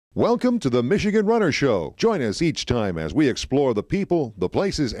Welcome to the Michigan Runner Show. Join us each time as we explore the people, the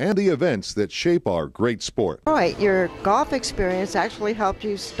places, and the events that shape our great sport. Right, your golf experience actually helped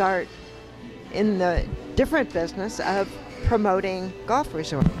you start in the different business of promoting golf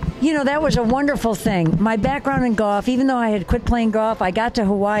resorts. You know, that was a wonderful thing. My background in golf, even though I had quit playing golf, I got to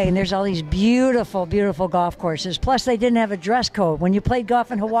Hawaii and there's all these beautiful, beautiful golf courses. Plus, they didn't have a dress code. When you played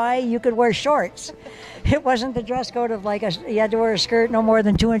golf in Hawaii, you could wear shorts. It wasn't the dress code of you had to wear a skirt no more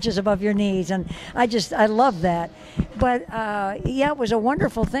than 2 inches above your knees. And I loved that. But it was a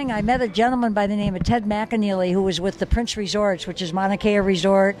wonderful thing. I met a gentleman by the name of Ted McAneely who was with the Prince Resorts, which is Mauna Kea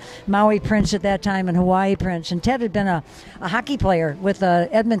Resort, Maui Prince at that time, and Hawaii Prince. And Ted had been a hockey player with the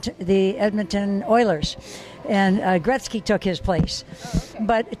Edmonton Oilers. And Gretzky took his place. Oh, okay.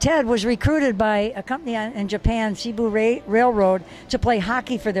 But Ted was recruited by a company in Japan, Cebu Railroad, to play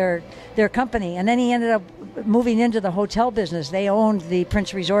hockey for their company. And then he ended up moving into the hotel business. They owned the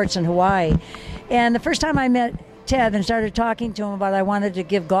Prince Resorts in Hawaii. And the first time I met Ted and started talking to him about I wanted to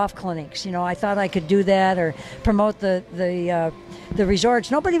give golf clinics. You know, I thought I could do that or promote the resorts.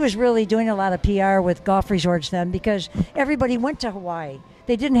 Nobody was really doing a lot of PR with golf resorts then because everybody went to Hawaii.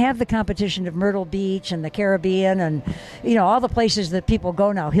 They didn't have the competition of Myrtle Beach and the Caribbean and, you know, all the places that people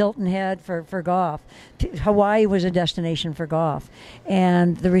go now, Hilton Head for golf. Hawaii was a destination for golf.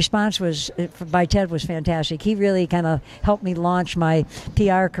 And the response by Ted was fantastic. He really kind of helped me launch my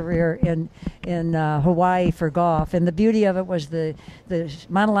PR career in Hawaii for golf. And the beauty of it was the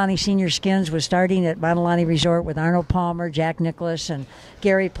Mauna Senior Skins was starting at Mauna Resort with Arnold Palmer, Jack Nicklaus, and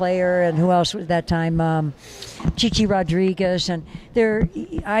Gary Player, and who else was at that time? Chichi Rodriguez. And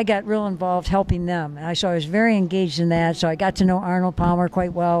I got real involved helping them. And so I was very engaged in that. So I got to know Arnold Palmer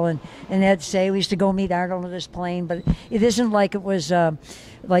quite well. And Ed Say, we used to go meet Arnold on his plane. But it isn't like it was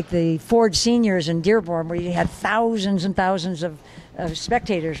like the Ford Seniors in Dearborn where you had thousands and thousands of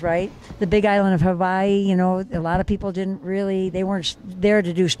spectators, right? The Big Island of Hawaii, you know, a lot of people they weren't there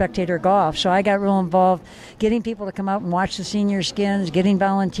to do spectator golf. So I got real involved getting people to come out and watch the senior skins, getting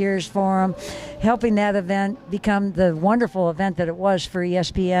volunteers for them, helping that event become the wonderful event that it was for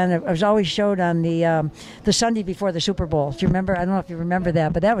ESPN. It was always showed on the Sunday before the Super Bowl. Do you remember? I don't know if you remember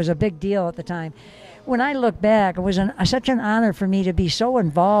that, but that was a big deal at the time. When I look back, it was such an honor for me to be so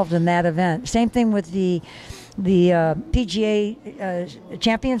involved in that event. Same thing with the PGA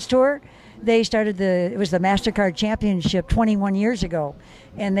Champions Tour. They started it was the MasterCard Championship 21 years ago,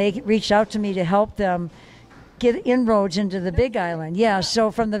 and they reached out to me to help them get inroads into the Big Island. Yeah, so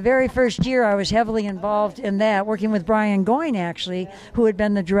from the very first year, I was heavily involved in that, working with Brian Goyne, actually, who had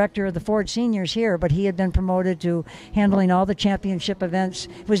been the director of the Ford Seniors here, but he had been promoted to handling all the championship events.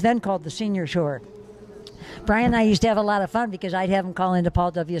 It was then called the Senior Tour. Brian and I used to have a lot of fun because I'd have him call into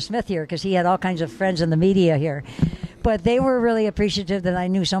Paul W. Smith here because he had all kinds of friends in the media here. But they were really appreciative that I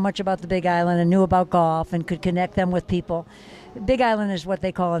knew so much about the Big Island and knew about golf and could connect them with people. Big Island is what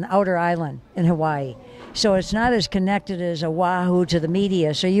they call an outer island in Hawaii. So it's not as connected as Oahu to the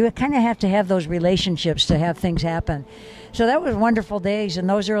media. So you kind of have to have those relationships to have things happen. So that was wonderful days. In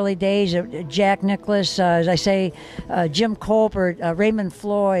those early days, Jack Nicklaus, as I say, Jim Colbert, Raymond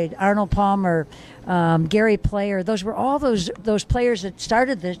Floyd, Arnold Palmer, Gary Player. Those were all those players that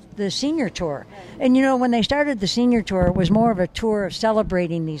started the senior tour. And, you know, when they started the senior tour, it was more of a tour of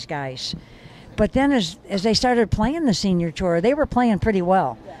celebrating these guys. But then as they started playing the senior tour, they were playing pretty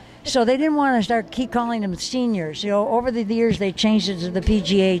well. So they didn't want to keep calling them seniors. You know, over the years, they changed it to the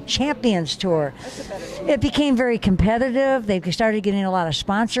PGA Champions Tour. It became very competitive. They started getting a lot of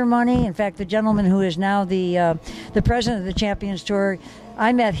sponsor money. In fact, the gentleman who is now the president of the Champions Tour,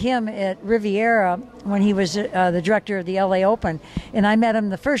 I met him at Riviera when he was the director of the LA Open, and I met him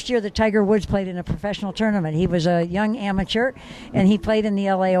the first year that Tiger Woods played in a professional tournament. He was a young amateur, and he played in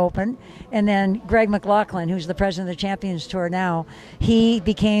the LA Open. And then Greg McLaughlin, who's the president of the Champions Tour now, he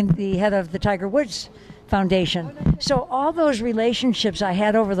became the head of the Tiger Woods Foundation. So all those relationships I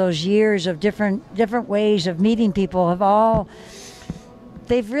had over those years of different ways of meeting people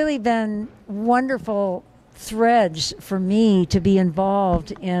they've really been wonderful threads for me to be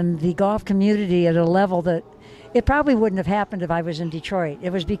involved in the golf community at a level that it probably wouldn't have happened if I was in Detroit.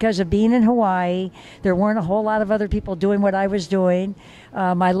 It was because of being in Hawaii. There weren't a whole lot of other people doing what I was doing.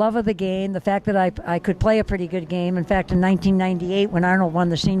 My love of the game, the fact that I could play a pretty good game. In fact, in 1998, when Arnold won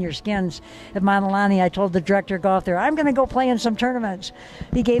the senior skins at Mauna Lani, I told the director of golf there, I'm going to go play in some tournaments.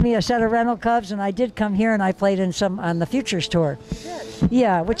 He gave me a set of rental clubs, and I did come here, and I played in some on the Futures Tour.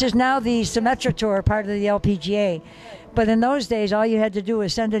 Yeah, which is now the Symetra Tour, part of the LPGA. But in those days, all you had to do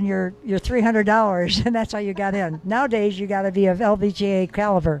was send in your $300, and that's how you got in. Nowadays, you got to be of LPGA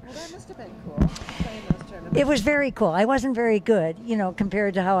caliber. Well, that must have been cool, playing those tournaments. It was very cool. I wasn't very good,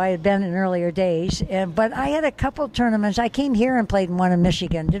 compared to how I had been in earlier days. But I had a couple tournaments. I came here and played in one in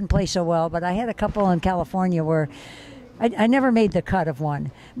Michigan. Didn't play so well, but I had a couple in California where I never made the cut of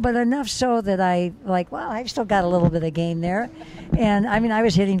one, but enough so that I've still got a little bit of game there. And I mean, I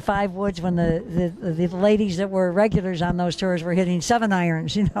was hitting 5 woods when the ladies that were regulars on those tours were hitting 7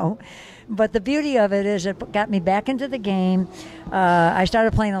 irons, But the beauty of it is it got me back into the game. I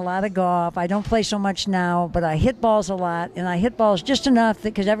started playing a lot of golf. I don't play so much now, but I hit balls a lot, and I hit balls just enough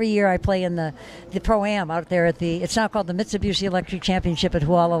because every year I play in the Pro-Am out there it's now called the Mitsubishi Electric Championship at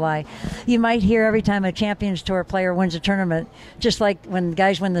Hualalai. You might hear every time a Champions Tour player wins a tournament, just like when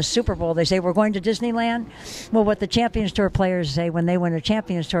guys win the Super Bowl, they say, we're going to Disneyland. Well, what the Champions Tour players say when they win a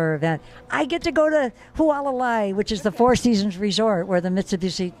Champions Tour event, I get to go to Hualalai, which is the Four Seasons resort where the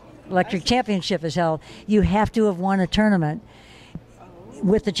Mitsubishi Electric Championship is held. You have to have won a tournament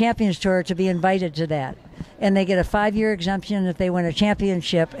with the Champions Tour to be invited to that. And they get a 5-year exemption if they win a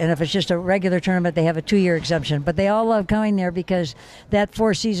championship, and if it's just a regular tournament, they have a 2-year exemption. But they all love coming there because that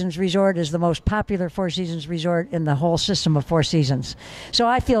Four Seasons resort is the most popular Four Seasons resort in the whole system of Four Seasons. So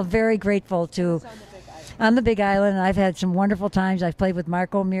I feel very grateful to... On the Big Island, I've had some wonderful times. I've played with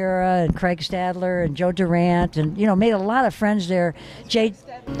Mark O'Meara and Craig Stadler and Joe Durant, and made a lot of friends there.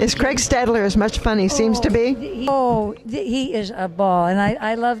 Is Craig Stadler as much fun he seems to be? He is a ball, and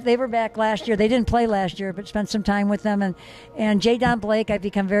I love. They were back last year. They didn't play last year, but spent some time with them. And J. Don Blake, I've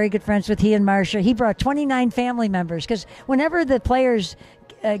become very good friends with. He and Marcia. He brought 29 family members because whenever the players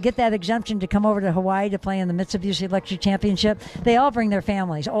get that exemption to come over to Hawaii to play in the Mitsubishi Electric Championship, they all bring their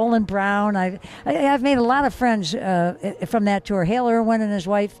families. Olin Brown, I've made a lot of friends from that tour. Hale Irwin and his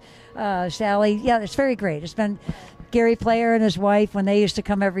wife, Sally. Yeah, it's very great. It's been Gary Player and his wife when they used to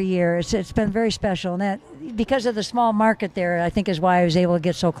come every year. It's been very special, and that because of the small market there, I think is why I was able to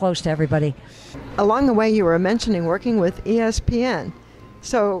get so close to everybody. Along the way, you were mentioning working with ESPN,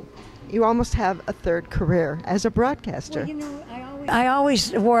 so you almost have a third career as a broadcaster. Well, I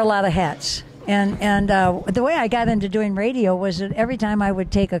always wore a lot of hats. And the way I got into doing radio was that every time I would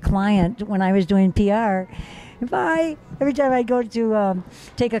take a client when I was doing PR, every time I'd go to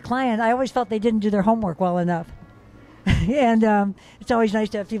take a client, I always felt they didn't do their homework well enough. And it's always nice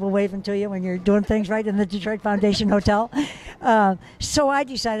to have people waving to you when you're doing things right in the Detroit Foundation Hotel. So I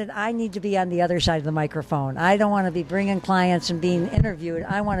decided I need to be on the other side of the microphone. I don't want to be bringing clients and being interviewed.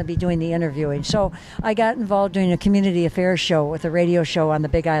 I want to be doing the interviewing. So I got involved doing a community affairs show with a radio show on the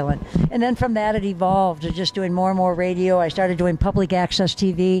Big Island. And then from that it evolved to just doing more and more radio. I started doing public access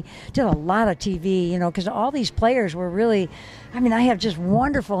TV, did a lot of TV, because all these players were really... I have just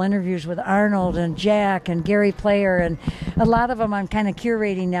wonderful interviews with Arnold and Jack and Gary Player, and a lot of them I'm kind of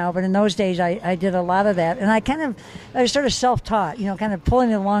curating now, but in those days I did a lot of that. And I was sort of self-taught, kind of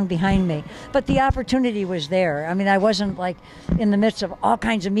pulling it along behind me. But the opportunity was there. I wasn't like in the midst of all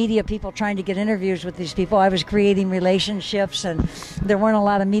kinds of media people trying to get interviews with these people. I was creating relationships, and there weren't a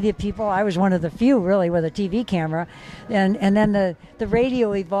lot of media people. I was one of the few, really, with a TV camera. And then the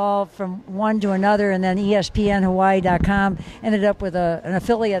radio evolved from one to another, and then ESPN Hawaii.com ended up with an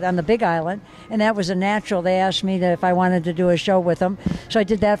affiliate on the Big Island, and that was a natural. They asked me if I wanted to do a show with them, so I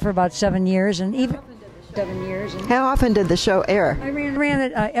did that for about 7 years, and even 7 years. How often did the show air? I ran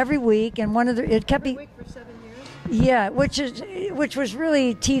it every week, and it kept me. Yeah, which was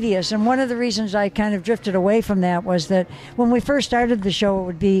really tedious, and one of the reasons I kind of drifted away from that was that when we first started the show, it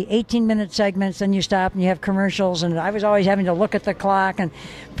would be 18-minute segments, then you stop and you have commercials, and I was always having to look at the clock, and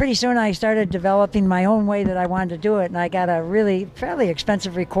pretty soon I started developing my own way that I wanted to do it, and I got a really fairly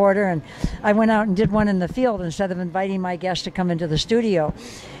expensive recorder, and I went out and did one in the field instead of inviting my guests to come into the studio.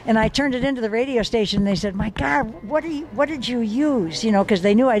 And I turned it into the radio station, and they said, "My God, what did you use?" Because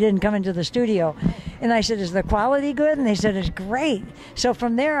they knew I didn't come into the studio. And I said, "Is the quality good?" And they said, "It's great." So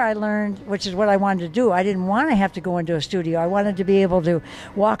from there I learned, which is what I wanted to do. I didn't want to have to go into a studio. I wanted to be able to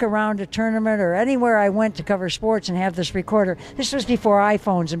walk around a tournament or anywhere I went to cover sports and have this recorder. This was before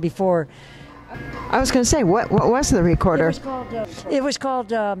iPhones and before... I was going to say, what was the recorder? It was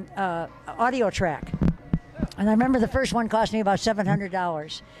called Audio Track. And I remember the first one cost me about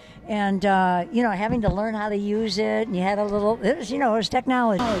 $700. And, having to learn how to use it, and you had it was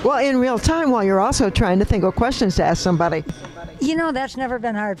technology. Well, in real time, while you're also trying to think of questions to ask somebody. That's never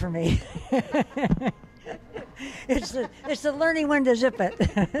been hard for me. It's the learning when to zip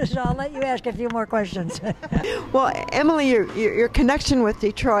it. So I'll let you ask a few more questions. Well, Emily, your connection with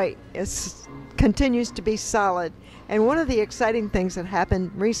Detroit continues to be solid. And one of the exciting things that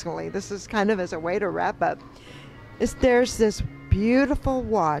happened recently, this is kind of as a way to wrap up, is there's this beautiful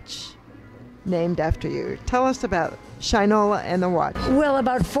watch named after you. Tell us about Shinola and the Watch? Well,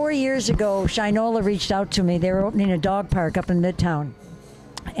 about 4 years ago, Shinola reached out to me. They were opening a dog park up in Midtown.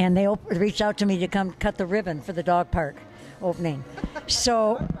 And they reached out to me to come cut the ribbon for the dog park opening.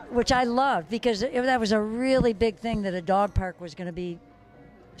 So, which I loved, because that was a really big thing, that a dog park was going to be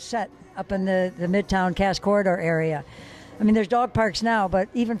set up in the Midtown Cass Corridor area. I mean, there's dog parks now, but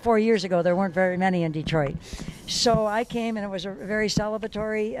even 4 years ago, there weren't very many in Detroit. So I came, and it was a very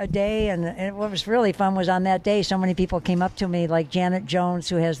celebratory day, and what was really fun was on that day, so many people came up to me, like Janet Jones,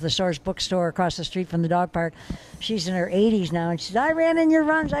 who has the Source bookstore across the street from the dog park. She's in her 80s now, and she said, I ran in your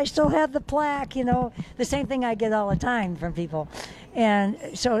runs, I still have the plaque, you know, the same thing I get all the time from people. And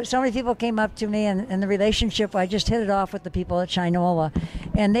so many people came up to me, and the relationship, I just hit it off with the people at Shinola.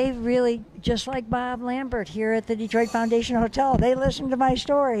 And they really, just like Bob Lambert here at the Detroit Foundation Hotel, they listened to my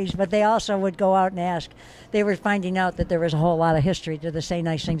stories, but they also would go out and ask. They were finding out that there was a whole lot of history to the Say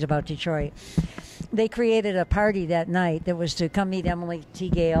Nice Things About Detroit. They created a party that night that was to come meet Emily T.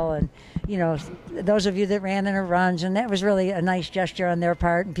 Gail, and, you know, those of you that ran in her runs, and that was really a nice gesture on their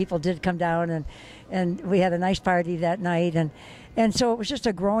part, and people did come down, and we had a nice party that night, and so it was just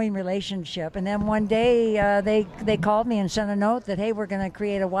a growing relationship. And then one day they called me and sent a note that, hey, we're going to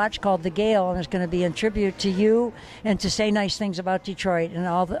create a watch called the Gail, and it's going to be in tribute to you and to say nice things about Detroit and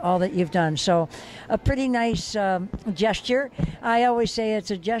all that you've done. So a pretty nice gesture. I always say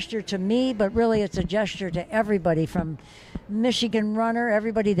it's a gesture to me, but really it's a gesture to everybody, from Michigan runner,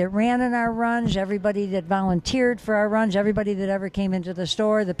 everybody that ran in our runs, everybody that volunteered for our runs, everybody that ever came into the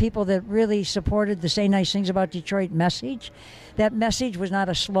store, the people that really supported the Say Nice Things About Detroit message. That message was not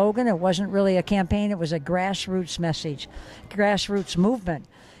a slogan. It wasn't really a campaign. It was a grassroots message, grassroots movement.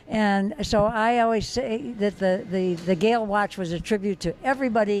 And so I always say that the Gail Watch was a tribute to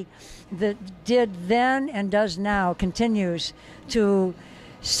everybody that did then and does now, continues to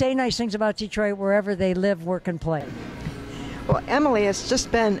say nice things about Detroit wherever they live, work, and play. Well, Emily, it's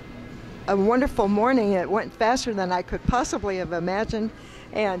just been a wonderful morning. It went faster than I could possibly have imagined.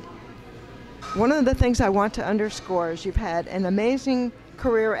 And one of the things I want to underscore is you've had an amazing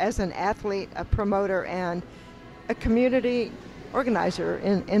career as an athlete, a promoter, and a community organizer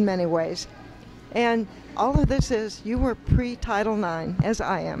in many ways. And all of this is, you were pre-Title IX, as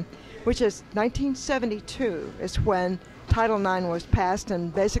I am, which is 1972 is when Title IX was passed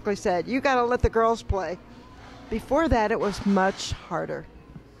and basically said, you got to let the girls play. Before that, it was much harder.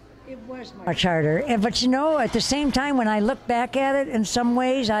 It was much harder. But, you know, at the same time, when I look back at it, in some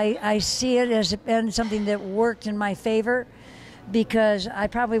ways, I see it as been something that worked in my favor, because I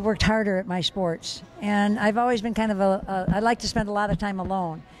probably worked harder at my sports. And I've always been kind of I like to spend a lot of time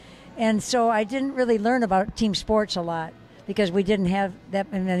alone. And so I didn't really learn about team sports a lot, because we didn't have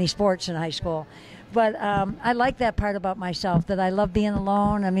that many sports in high school. But I like that part about myself, that I love being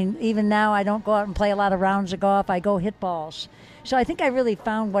alone. I mean, even now I don't go out and play a lot of rounds of golf. I go hit balls. So I think I really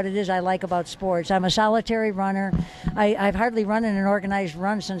found what it is I like about sports. I'm a solitary runner. I've hardly run in an organized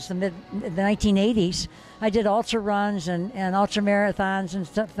run since the 1980s. I did ultra runs and ultra marathons and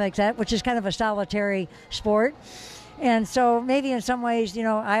stuff like that, which is kind of a solitary sport. And so maybe in some ways, you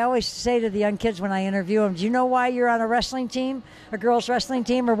know, I always say to the young kids when I interview them, do you know why you're on a wrestling team, a girls' wrestling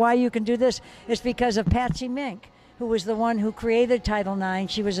team, or why you can do this? It's because of Patsy Mink, who was the one who created Title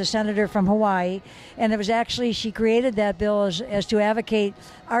IX. She was a senator from Hawaii, and it was actually, she created that bill as to advocate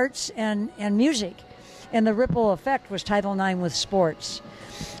arts and music. And the ripple effect was Title IX with sports.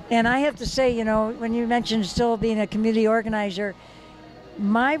 And I have to say, you know, when you mentioned still being a community organizer,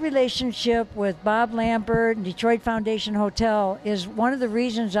 my relationship with Bob Lambert and Detroit Foundation Hotel is one of the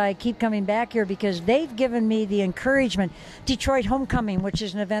reasons I keep coming back here, because they've given me the encouragement. Detroit Homecoming, which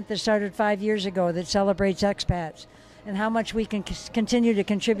is an event that started 5 years ago that celebrates expats and how much we can continue to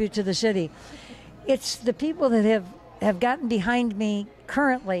contribute to the city. It's the people that have gotten behind me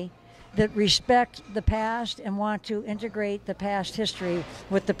currently that respect the past and want to integrate the past history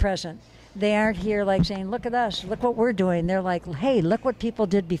with the present. They aren't here like saying, look at us, look what we're doing. They're like, hey, look what people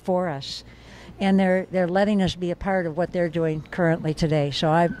did before us. And they're letting us be a part of what they're doing currently today. So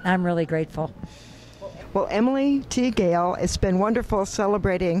I'm really grateful. Well, Emily T. Gail, it's been wonderful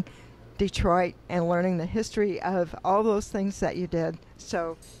celebrating Detroit and learning the history of all those things that you did.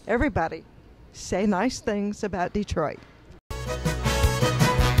 So everybody, say nice things about Detroit.